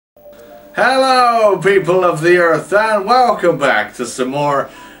Hello, people of the Earth, and welcome back to some more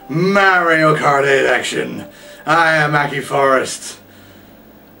Mario Kart 8 action. I am Mackie Forrest,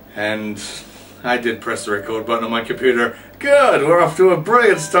 and I did press the record button on my computer. Good, we're off to a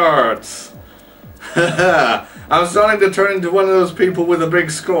brilliant start. I'm starting to turn into one of those people with a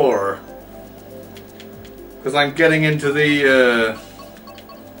big score, because I'm getting into the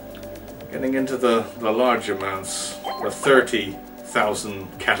large amounts, the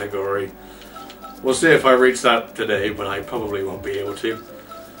 30,000 category. We'll see if I reach that today, but I probably won't be able to.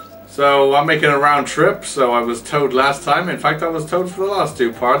 So I'm making a round trip, so I was towed last time. In fact, I was towed for the last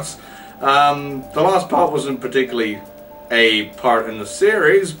two parts. The last part wasn't particularly a part in the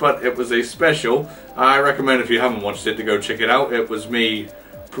series, but it was a special. I recommend, if you haven't watched it, to go check it out. It was me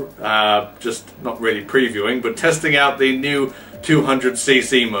just not really previewing, but testing out the new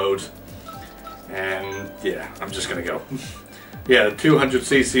 200cc mode. And yeah, I'm just gonna go. Yeah, the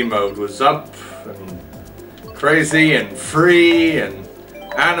 200cc mode was up and crazy and free and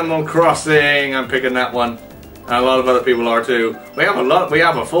Animal Crossing. I'm picking that one, and a lot of other people are too. We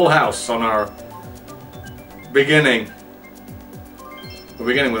have a full house on our beginning. We're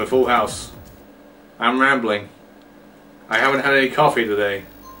beginning with a full house. I'm rambling. I haven't had any coffee today,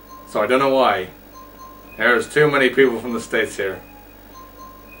 so I don't know why. There's too many people from the States here.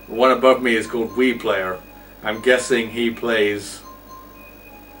 The one above me is called Wii Player. I'm guessing he plays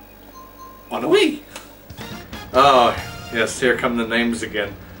on a Wii. Oh, yes, here come the names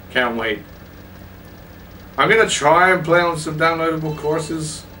again. Can't wait. I'm going to try and play on some downloadable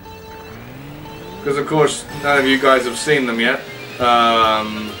courses, because of course none of you guys have seen them yet. Out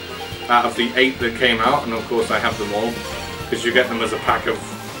of the 8 that came out, and of course I have them all, because you get them as a pack of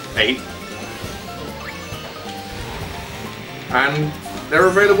 8. And they're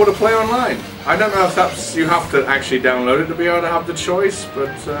available to play online. I don't know if that's, you have to actually download it to be able to have the choice, but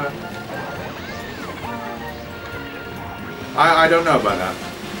I don't know about that.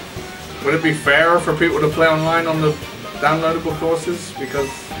 Would it be fair for people to play online on the downloadable courses? Because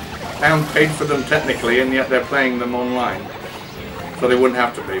I haven't paid for them technically, and yet they're playing them online. So they wouldn't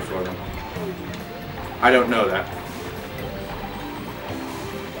have to pay for them. I don't know that.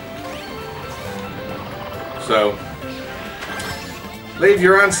 So leave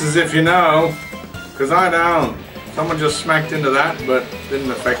your answers if you know, because I don't. Someone just smacked into that, but didn't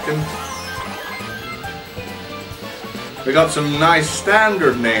affect him. We got some nice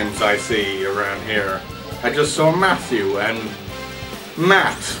standard names I see around here. I just saw Matthew and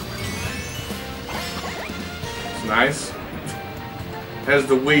Matt. It's nice. There's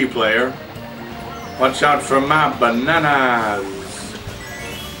the Wii Player. Watch out for my bananas.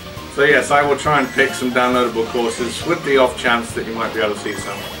 So yes, I will try and pick some downloadable courses with the off chance that you might be able to see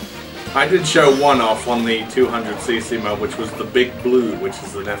some. I did show one off on the 200cc mode, which was the Big Blue, which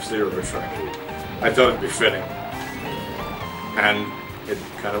is an F-Zero track. I thought it'd be fitting. And it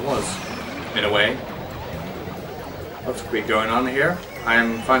kind of was, in a way. What's going on here?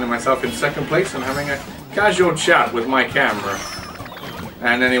 I'm finding myself in second place and having a casual chat with my camera.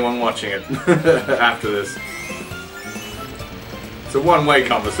 And anyone watching it after this. It's a one-way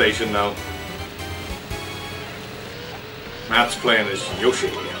conversation, though. Matt's playing as Yoshi.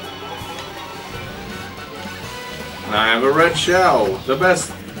 And I have a red shell. The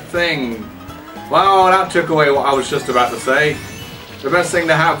best thing. Well, that took away what I was just about to say. The best thing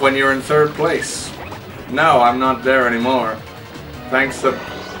to have when you're in third place. No, I'm not there anymore. Thanks to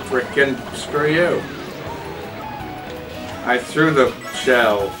frickin' screw you. I threw the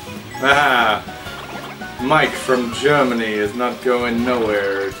shell. Ah. Mike from Germany is not going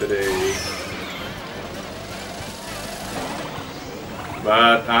nowhere today.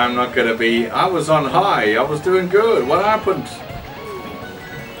 But I'm not gonna be. I was on high. I was doing good. What happened?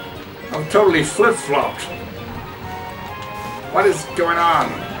 I'm totally flip-flopped. What is going on?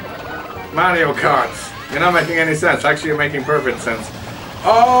 Mario Kart. You're not making any sense. Actually, you're making perfect sense.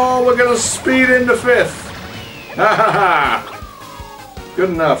 Oh, we're gonna speed into 5th. Ha ha ha. Good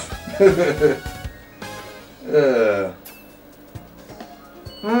enough.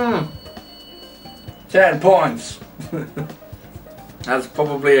 10 points. That's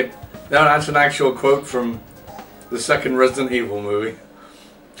probably a... No, that's an actual quote from the second Resident Evil movie.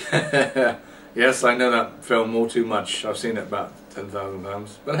 Yes, I know that film all too much. I've seen it about 10,000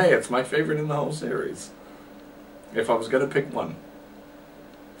 times. But hey, it's my favourite in the whole series. If I was going to pick one,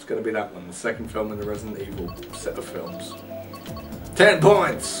 it's going to be that one. The second film in the Resident Evil set of films. 10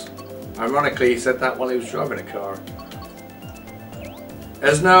 points! Ironically, he said that while he was driving a car.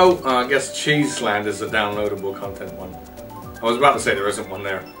 There's no... I guess Cheeseland is a downloadable content one. I was about to say there isn't one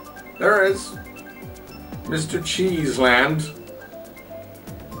there. There is. Mr. Cheeseland.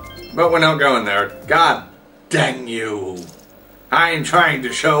 But we're not going there. God dang you. I'm trying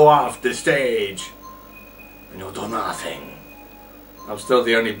to show off the stage. And you'll do nothing. I'm still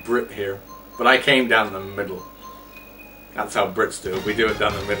the only Brit here. But I came down the middle. That's how Brits do it. We do it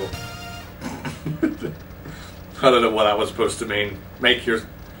down the middle. I don't know what that was supposed to mean. Make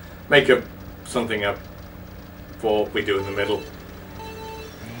something up for what we do in the middle.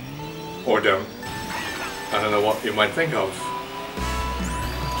 Or don't. I don't know what you might think of.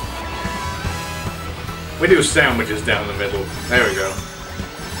 We do sandwiches down the middle. There we go.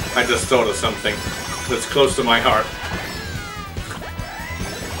 I just thought of something that's close to my heart.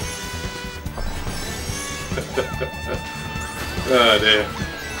 Oh dear.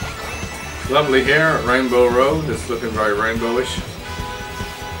 Lovely here at Rainbow Road. It's looking very rainbowish.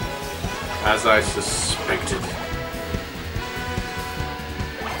 As I suspected.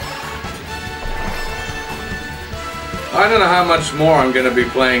 I don't know how much more I'm going to be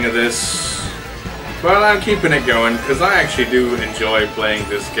playing of this. But I'm keeping it going because I actually do enjoy playing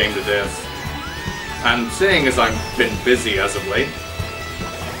this game to death. And seeing as I've been busy as of late,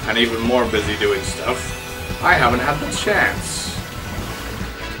 and even more busy doing stuff, I haven't had the chance.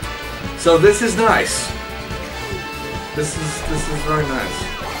 So this is nice. This is very nice.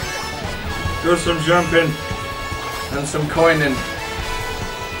 Do some jumping and some coining.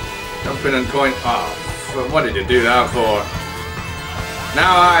 Jumping and coin. Oh, what did you do that for?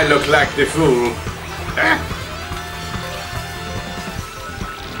 Now I look like the fool.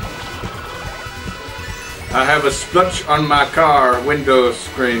 I have a splotch on my car window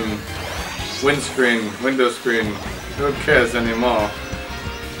screen. Window screen. Who cares anymore?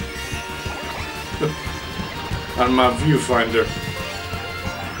 On my viewfinder.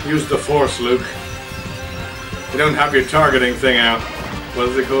 Use the force, Luke. You don't have your targeting thing out. What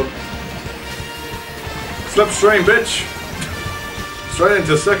is it called? Slipstream, bitch! Straight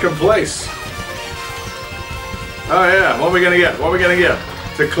into second place. Oh yeah, what are we gonna get? What are we gonna get?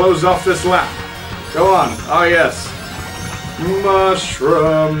 To close off this lap. Go on. Oh yes.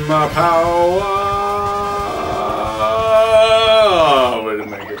 Mushroom power. Oh, we didn't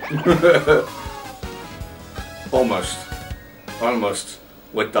make it. Almost. Almost.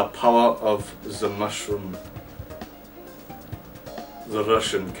 With the power of the mushroom. The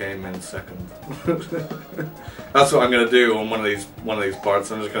Russian came in second. That's what I'm gonna do on one of these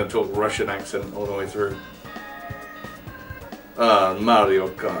parts. I'm just gonna talk Russian accent all the way through. Mario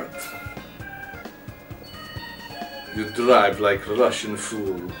Kart. You drive like a Russian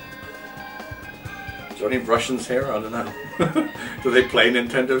fool. Is there any Russians here? I don't know. Do they play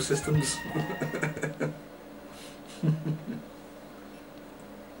Nintendo systems?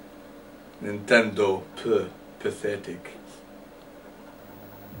 Nintendo, pathetic.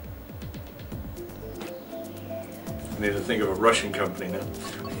 I need to think of a Russian company now.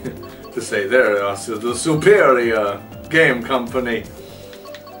 To say they're the superior game company.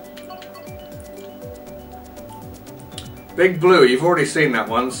 Big Blue, you've already seen that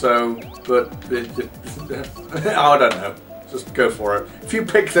one, so, but, I don't know, just go for it. If you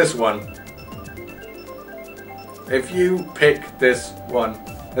pick this one,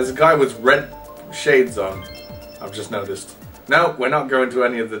 there's a guy with red shades on, I've just noticed. No, we're not going to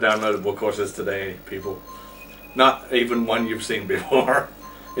any of the downloadable courses today, people. Not even one you've seen before,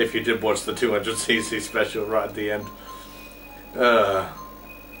 if you did watch the 200cc special right at the end.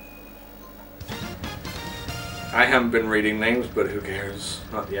 I haven't been reading names, but who cares?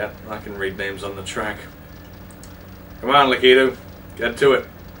 Not yet. I can read names on the track. Come on, Lakito. Get to it.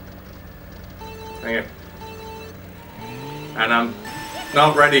 Hang it. And I'm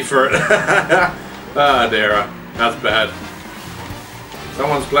not ready for it. Ah, dear. That's bad.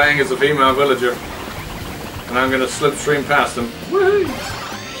 Someone's playing as a female villager. And I'm going to slipstream past them. Woohoo!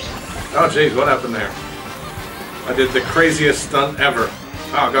 Oh, jeez, what happened there? I did the craziest stunt ever.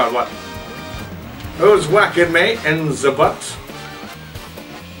 Oh, God, what? Who's whacking me in the butt?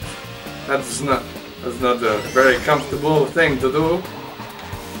 That's not a very comfortable thing to do.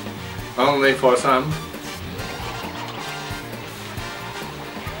 Only for some.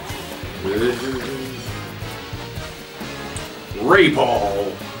 Ray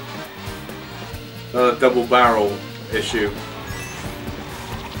ball. Another double barrel issue.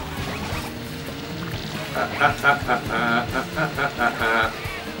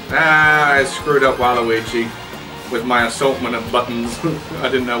 I screwed up Waluigi with my assortment of buttons. I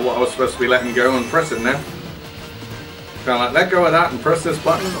didn't know what I was supposed to be letting go and pressing now. Kind of like, let go of that and press this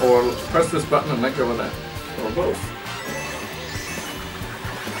button, or press this button and let go of that. Or both.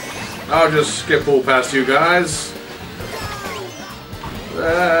 I'll just skip all past you guys.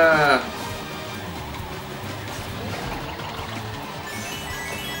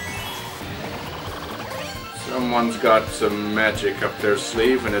 Someone's got some magic up their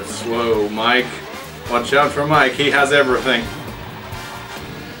sleeve and it's slow, Mike. Watch out for Mike, he has everything.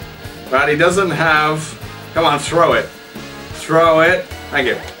 But he doesn't have... Come on, throw it. Throw it. Thank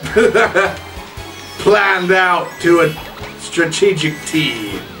you. Planned out to a strategic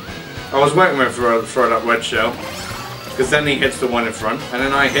T. I was waiting for that red shell. Because then he hits the one in front and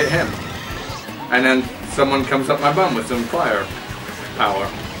then I hit him. And then someone comes up my bum with some fire power.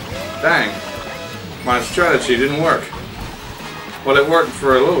 Dang. My strategy didn't work. Well, it worked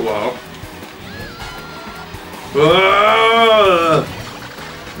for a little while. Whoa!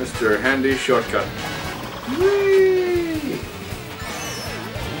 Mr. Handy Shortcut. Whee!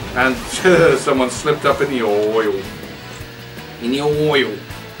 And someone slipped up in the oil. In the oil.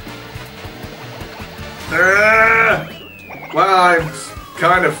 Well, I've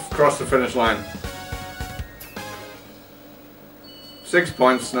kind of crossed the finish line. 6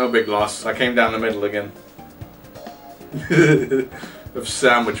 points, no big loss. I came down the middle again. Of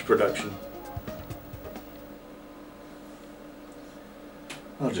sandwich production.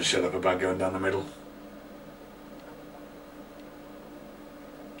 I'll just shut up about going down the middle.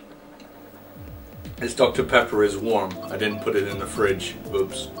 This Dr. Pepper is warm. I didn't put it in the fridge.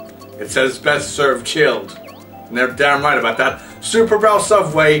 Oops. It says best served chilled. And they're damn right about that. Super Bell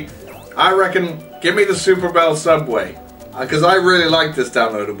Subway. I reckon, give me the Super Bell Subway. Because I really like this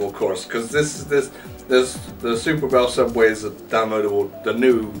downloadable course. Because the Super Bell Subway is the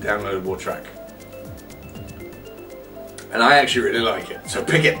new downloadable track. And I actually really like it. So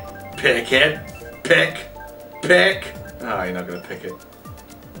pick it. Pick it. Pick. Pick. Oh, you're not going to pick it.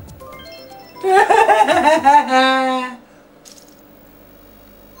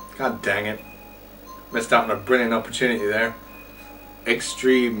 God dang it. Missed out on a brilliant opportunity there.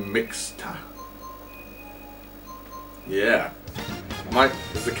 Extreme Mixta. Yeah.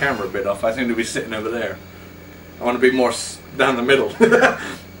 Is the camera a bit off? I seem to be sitting over there. I want to be more down the middle.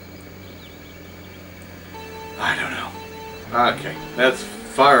 I don't know. Okay, let's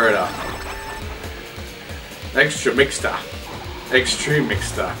fire it up. Extra Mixta. Extreme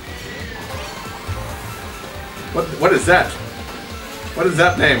Mixta. What is that? What is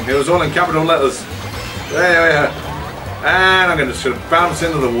that name? It was all in capital letters. There. And I'm going to sort of bounce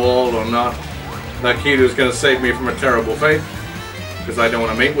into the wall or not. That key is going to save me from a terrible fate. Because I don't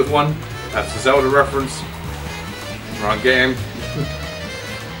want to mate with one. That's a Zelda reference. Wrong game.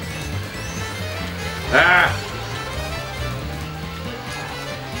 Ah!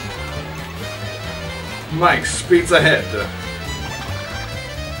 Mike speeds ahead.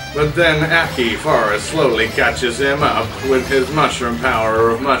 But then Aki Forest slowly catches him up with his mushroom power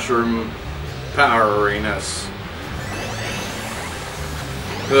of mushroom poweriness.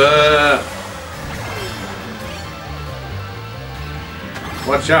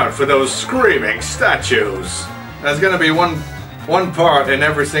 Watch out for those screaming statues. There's going to be one part in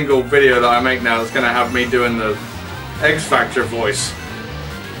every single video that I make now that's going to have me doing the X Factor voice.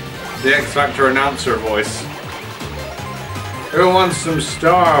 The X Factor announcer voice. Who wants some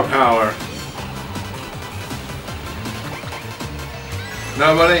star power?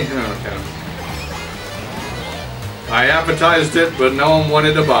 Nobody? Okay. I advertised it, but no one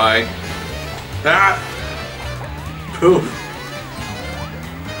wanted to buy. Ah! Poof.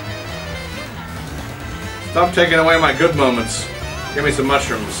 Stop taking away my good moments. Give me some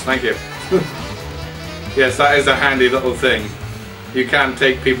mushrooms. Thank you. Yes, that is a handy little thing. You can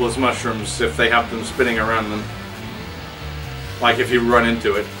take people's mushrooms if they have them spinning around them. Like if you run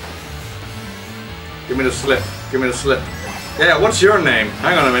into it. Give me the slip. Give me the slip. Yeah, what's your name?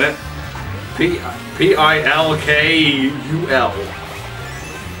 Hang on a minute. P-I-L-K-U-L.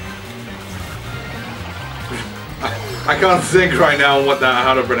 I can't think right now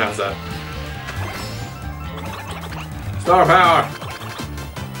how to pronounce that. Star power!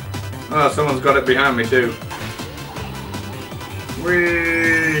 Oh, someone's got it behind me too.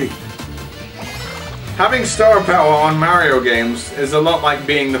 Whee! Having star power on Mario games is a lot like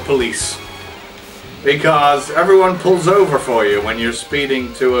being the police. Because everyone pulls over for you when you're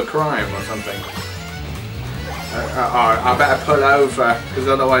speeding to a crime or something. I better pull over, because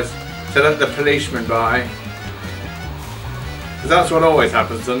otherwise, to let the policeman by. Because that's what always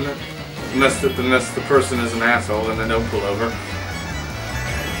happens, doesn't it? Unless the person is an asshole and they don't pull over.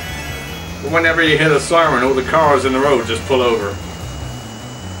 But whenever you hit a siren, all the cars in the road just pull over.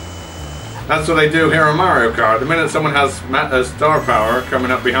 That's what they do here on Mario Kart. The minute someone has star power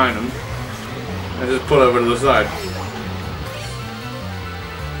coming up behind them, they just pull over to the side.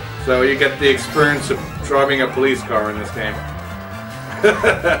 So you get the experience of driving a police car in this game.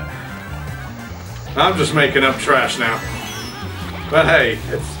 I'm just making up trash now. But hey,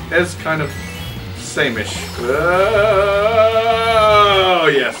 it's kind of Same-ish. Oh,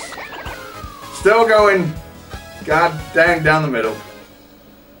 yes. Still going. God dang down the middle.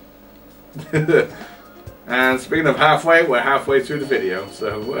 And speaking of halfway, we're halfway through the video.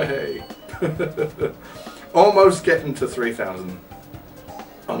 So, hey. Almost getting to 3,000.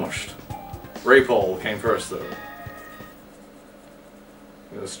 Almost. Ray Paul came first, though.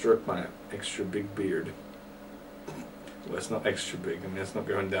 I'm gonna stroke my extra big beard. Well, it's not extra big. I mean, it's not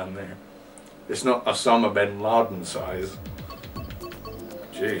going down there. It's not Osama bin Laden size.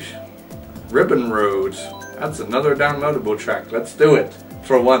 Jeez. Ribbon Road. That's another downloadable track. Let's do it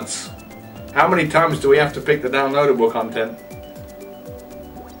for once. How many times do we have to pick the downloadable content?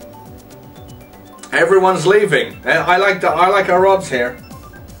 Everyone's leaving. I like our odds here.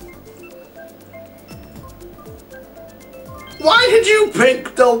 Why did you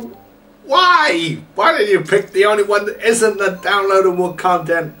pick the... Why? Why did you pick the only one that isn't the downloadable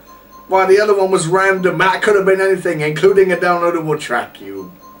content? Why, the other one was random. That could have been anything, including a downloadable track,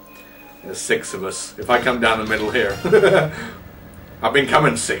 you... There's 6 of us. If I come down the middle here. I've been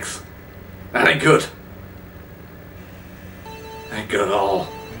coming 6th. That ain't good. Ain't good at all.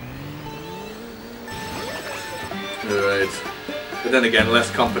 Alright. But then again, less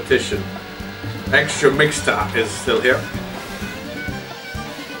competition. Extra Mixta is still here.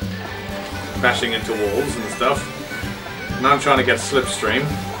 Bashing into walls and stuff. Now I'm trying to get Slipstream.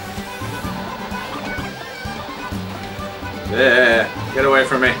 Yeah, get away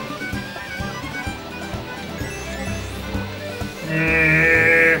from me.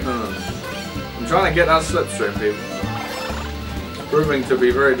 I'm trying to get that Slipstream, people. It's proving to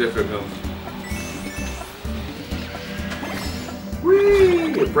be very difficult.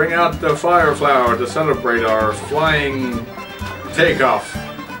 Whee! Bring out the fire flower to celebrate our flying takeoff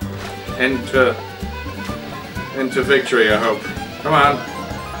into victory, I hope. Come on.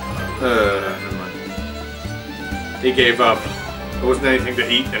 Never mind. He gave up. There wasn't anything to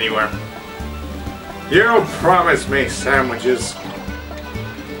eat anywhere. You promised me sandwiches.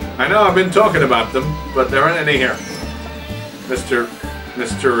 I know I've been talking about them, but there aren't any here. Mr.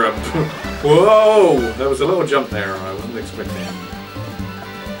 Whoa! That was a little jump there. I wasn't expecting it.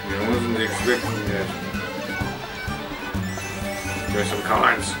 I wasn't expecting it. Give me some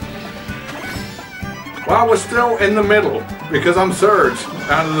comments. Well, we're still in the middle, because I'm 3rd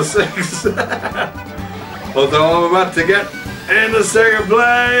out of the 6. Although I'm about to get in the 2nd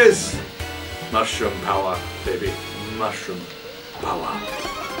place. Mushroom power, baby. Mushroom power.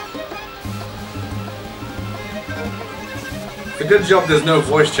 It's a good job there's no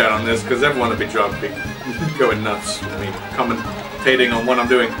voice chat on this, because everyone would be going nuts with me commentating on what I'm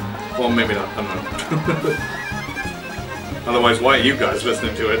doing. Well, maybe not. I'm not. Otherwise, why are you guys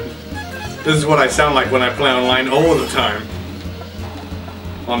listening to it? This is what I sound like when I play online all the time.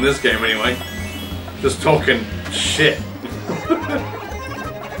 On this game, anyway. Just talking shit.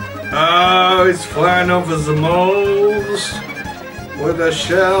 Oh, he's flying over the moles with a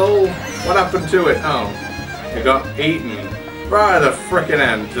shell. What happened to it? Oh, it got eaten right at the frickin'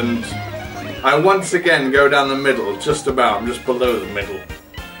 end. And I once again go down the middle, just about. I'm just below the middle.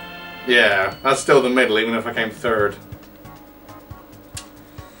 Yeah, that's still the middle, even if I came 3rd.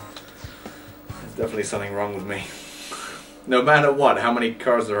 There's definitely something wrong with me. No matter what, how many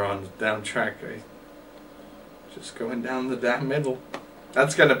cars are on down track, just going down the damn middle.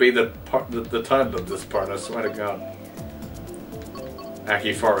 That's gonna be the title of this part, I swear to God.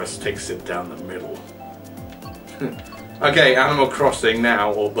 Aki Forest takes it down the middle. Okay, Animal Crossing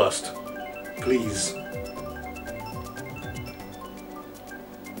now or bust. Please.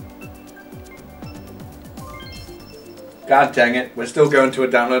 God dang it, we're still going to a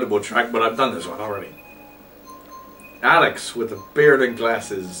downloadable track, but I've done this one already. Alex with a beard and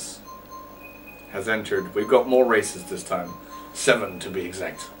glasses has entered. We've got more races this time. 7 to be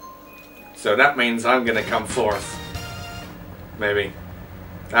exact. So that means I'm going to come 4th. Maybe.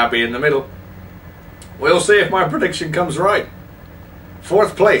 I'll be in the middle. We'll see if my prediction comes right.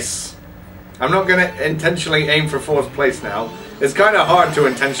 4th place. I'm not going to intentionally aim for 4th place now. It's kind of hard to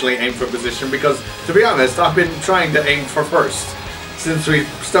intentionally aim for position because, to be honest, I've been trying to aim for 1st since we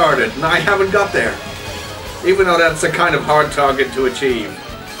started, and I haven't got there. Even though that's a kind of hard target to achieve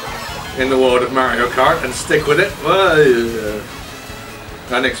in the world of Mario Kart, and stick with it.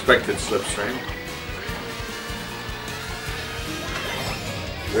 Unexpected Slipstream.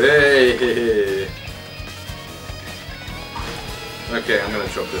 Hey. Okay, I'm gonna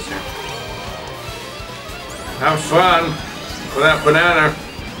chop this here. Have fun with that banana.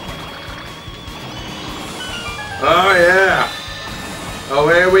 Oh yeah. Oh,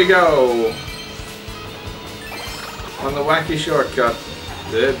 here we go. On the wacky shortcut.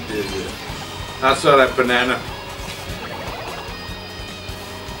 I saw that banana.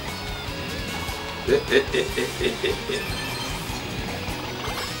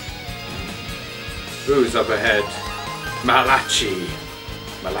 Who's up ahead? Malachi.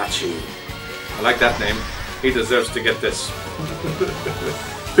 Malachi. I like that name. He deserves to get this.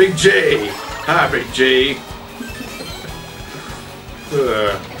 Big J. Hi, Big J.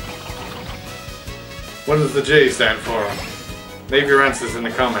 What does the J stand for? Leave your answers in the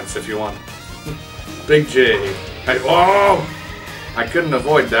comments if you want. Big J. Whoa! I couldn't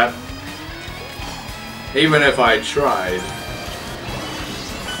avoid that. Even if I tried.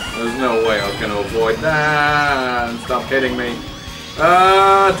 There's no way I was going to avoid that. Stop hitting me.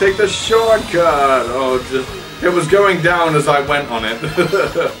 Take the shortcut. Oh, it was going down as I went on it.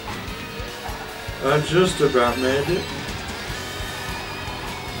 I just about made it.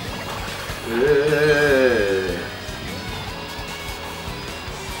 Yeah.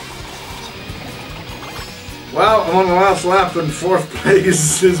 Well, I'm on the last lap and 4th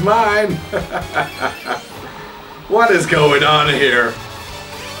place is mine. What is going on here?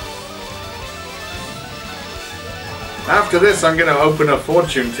 After this, I'm going to open a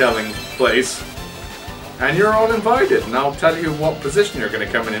fortune-telling place. And you're all invited, and I'll tell you what position you're going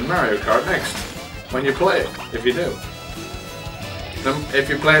to come in Mario Kart next. When you play it, if you do. If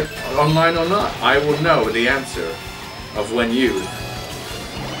you play it online or not, I will know the answer of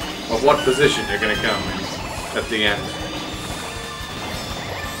of what position you're going to come in at the end.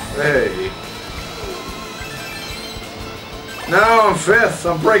 Hey. No, I'm 5th.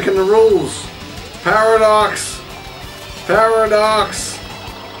 I'm breaking the rules. Paradox. Paradox.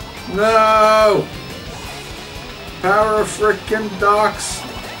 No. Power frickin' docs.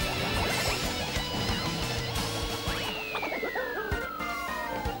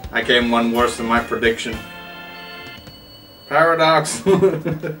 I came one worse than my prediction. Paradox.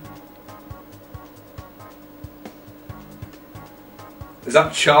 Is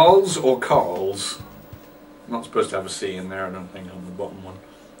that Charles or Carl's? I'm not supposed to have a C in there, I don't think, on the bottom one.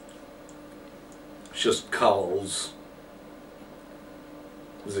 It's just Carl's.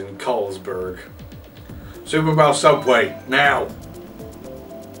 As in Carlsberg. Super Bowl Subway, now!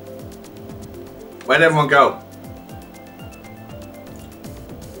 Where'd everyone go?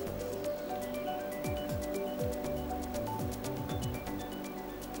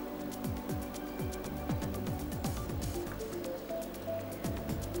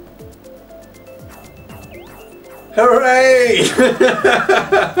 Hooray!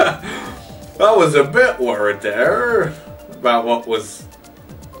 I was a bit worried there about what was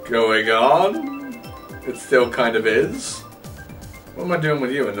going on. It still kind of is. What am I doing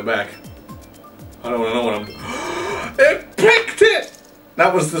with you in the back? I don't know what I'm doing. It picked it!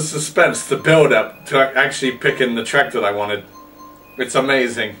 That was the suspense, the build up to actually picking the track that I wanted. It's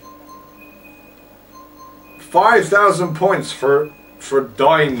amazing. 5,000 points for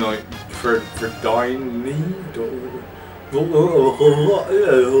Dynamite. For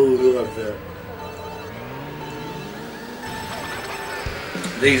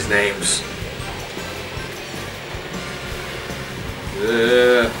these names.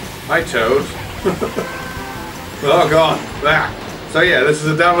 Hi Toad. Oh god. Ah. So yeah, this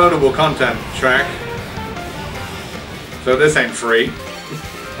is a downloadable content track. So this ain't free.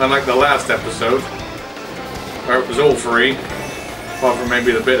 Unlike the last episode, where it was all free. Apart from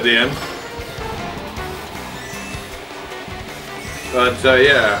maybe the bit at the end. But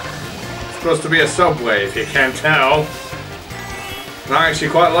yeah, it's supposed to be a subway if you can't tell. And I actually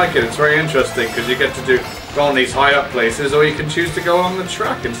quite like it, it's very interesting because you get to go on these high up places or you can choose to go on the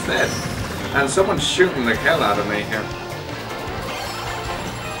track instead. And someone's shooting the hell out of me here.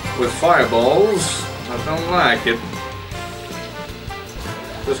 With fireballs, I don't like it.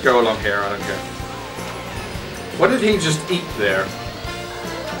 Just go along here, I don't care. What did he just eat there?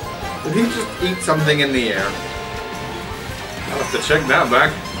 Did he just eat something in the air? I'll have to check that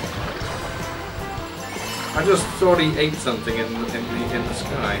back. I just thought he ate something in the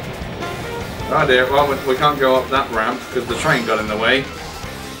sky. Oh dear, well we can't go up that ramp because the train got in the way.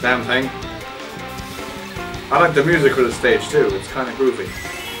 Damn thing. I like the music for the stage too, it's kind of groovy.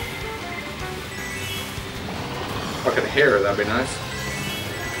 If I could hear it, that'd be nice.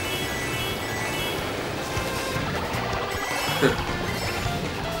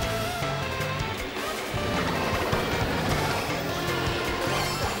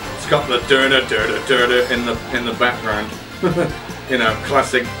 Got the dirda in the background. You know,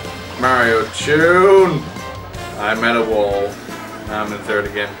 classic Mario tune. I met a wall. Now I'm in 3rd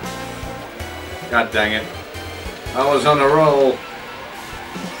again. God dang it. I was on a roll.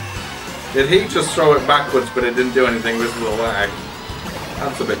 Did he just throw it backwards but it didn't do anything with the lag?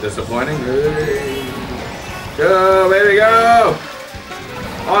 That's a bit disappointing. Go, baby, go!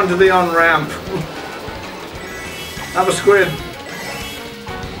 Onto the on-ramp. Have a squid.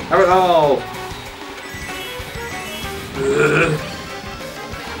 Have it all.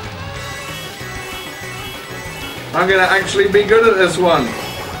 I'm gonna actually be good at this one.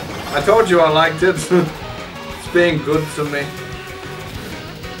 I told you I liked it. It's being good to me.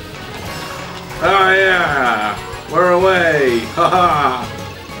 Oh yeah! We're away! Haha!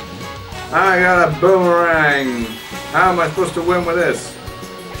 I got a boomerang! How am I supposed to win with this?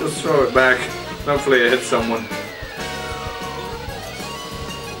 Just throw it back. Hopefully it hits someone.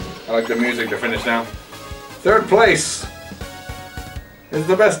 I like the music to finish now. Third place is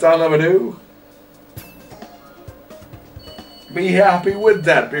the best I'll ever do. Be happy with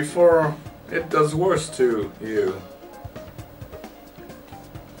that before it does worse to you.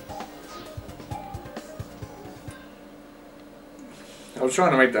 I was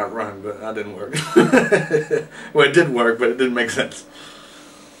trying to make that rhyme, but that didn't work. Well, it did work, but it didn't make sense.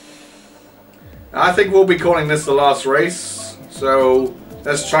 I think we'll be calling this the last race, so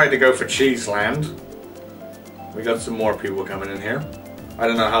let's try to go for Cheeseland. We got some more people coming in here. I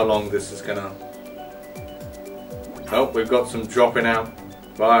don't know how long this is gonna... Oh, we've got some dropping out.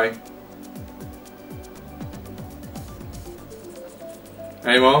 Bye.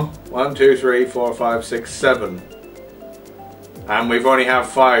 Any more? 1, 2, 3, 4, 5, 6, 7. And we've only have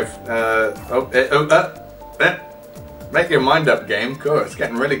 5. Make your mind up, game. Cool, it's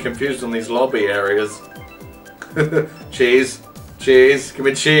getting really confused on these lobby areas. Cheese. Cheese. Give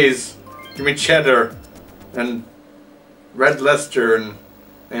me cheese. Give me cheddar. And Red Leicester and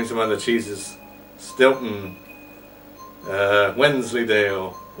name some other cheeses. Stilton.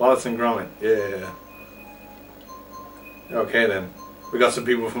 Wensleydale. Wallace and Gromit. Yeah. Okay then. We got some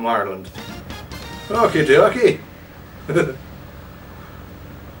people from Ireland. Okie dokie.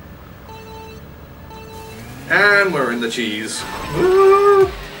 And we're in the cheese. Woo!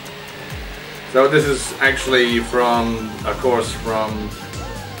 So this is actually from a course from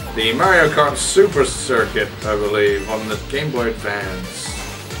the Mario Kart Super Circuit, I believe, on the Game Boy Advance.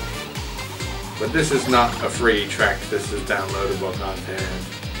 But this is not a free track, this is downloadable content.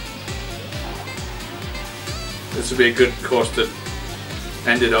 This would be a good course to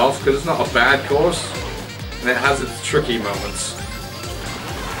end it off, because it's not a bad course, and it has its tricky moments.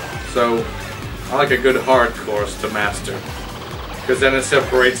 So, I like a good hard course to master, because then it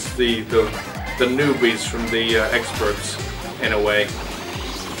separates the newbies from the experts, in a way.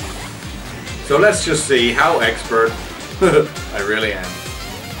 So let's just see how expert I really am.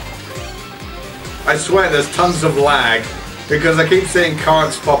 I swear there's tons of lag, because I keep seeing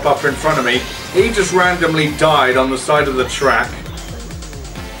carts pop up in front of me. He just randomly died on the side of the track.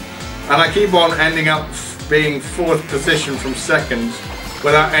 And I keep on ending up being 4th position from 2nd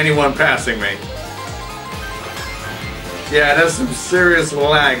without anyone passing me. Yeah, there's some serious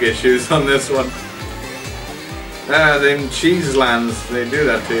lag issues on this one. In Cheeselands, they do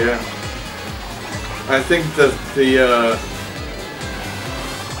that to you. I think that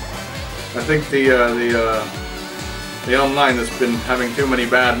the online has been having too many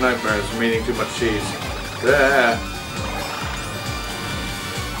bad nightmares from eating too much cheese. Yeah.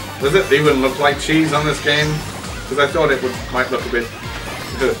 Does it even look like cheese on this game? Because I thought it might look a bit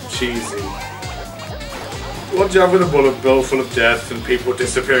cheesy. Watch out with a bullet bill full of death and people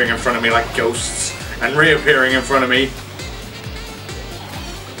disappearing in front of me like ghosts and reappearing in front of me.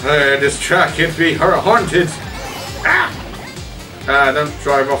 This track can't be haunted. Ah! Don't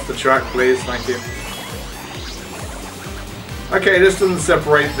drive off the track, please. Thank you. Okay, this doesn't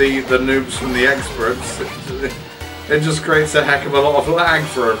separate the noobs from the experts. It just creates a heck of a lot of lag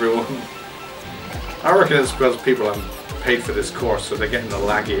for everyone. I reckon it's because people haven't paid for this course, so they're getting the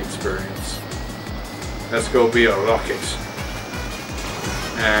laggy experience. Let's go be a rocket.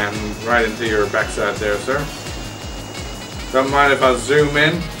 And right into your backside there, sir. Don't mind if I zoom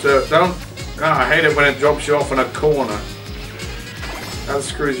in. So don't. Oh, I hate it when it drops you off in a corner. That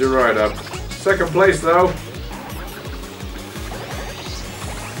screws you right up. 2nd place though.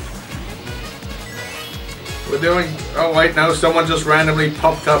 We're doing... Oh wait, no, someone just randomly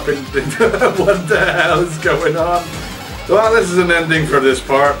popped up in... What the hell is going on? Well, this is an ending for this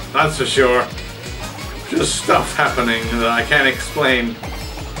part, that's for sure. Just stuff happening that I can't explain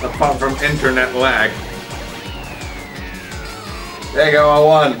apart from internet lag. There you go, I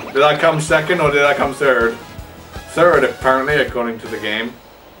won. Did I come 2nd or did I come 3rd? 3rd, apparently, according to the game.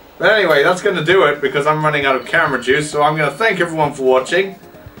 But anyway, that's going to do it because I'm running out of camera juice, so I'm going to thank everyone for watching.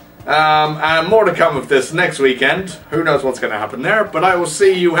 And more to come of this next weekend. Who knows what's going to happen there, but I will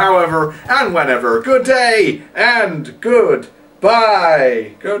see you however and whenever. Good day and good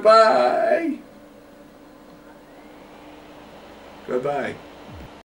Bye. Goodbye. Goodbye.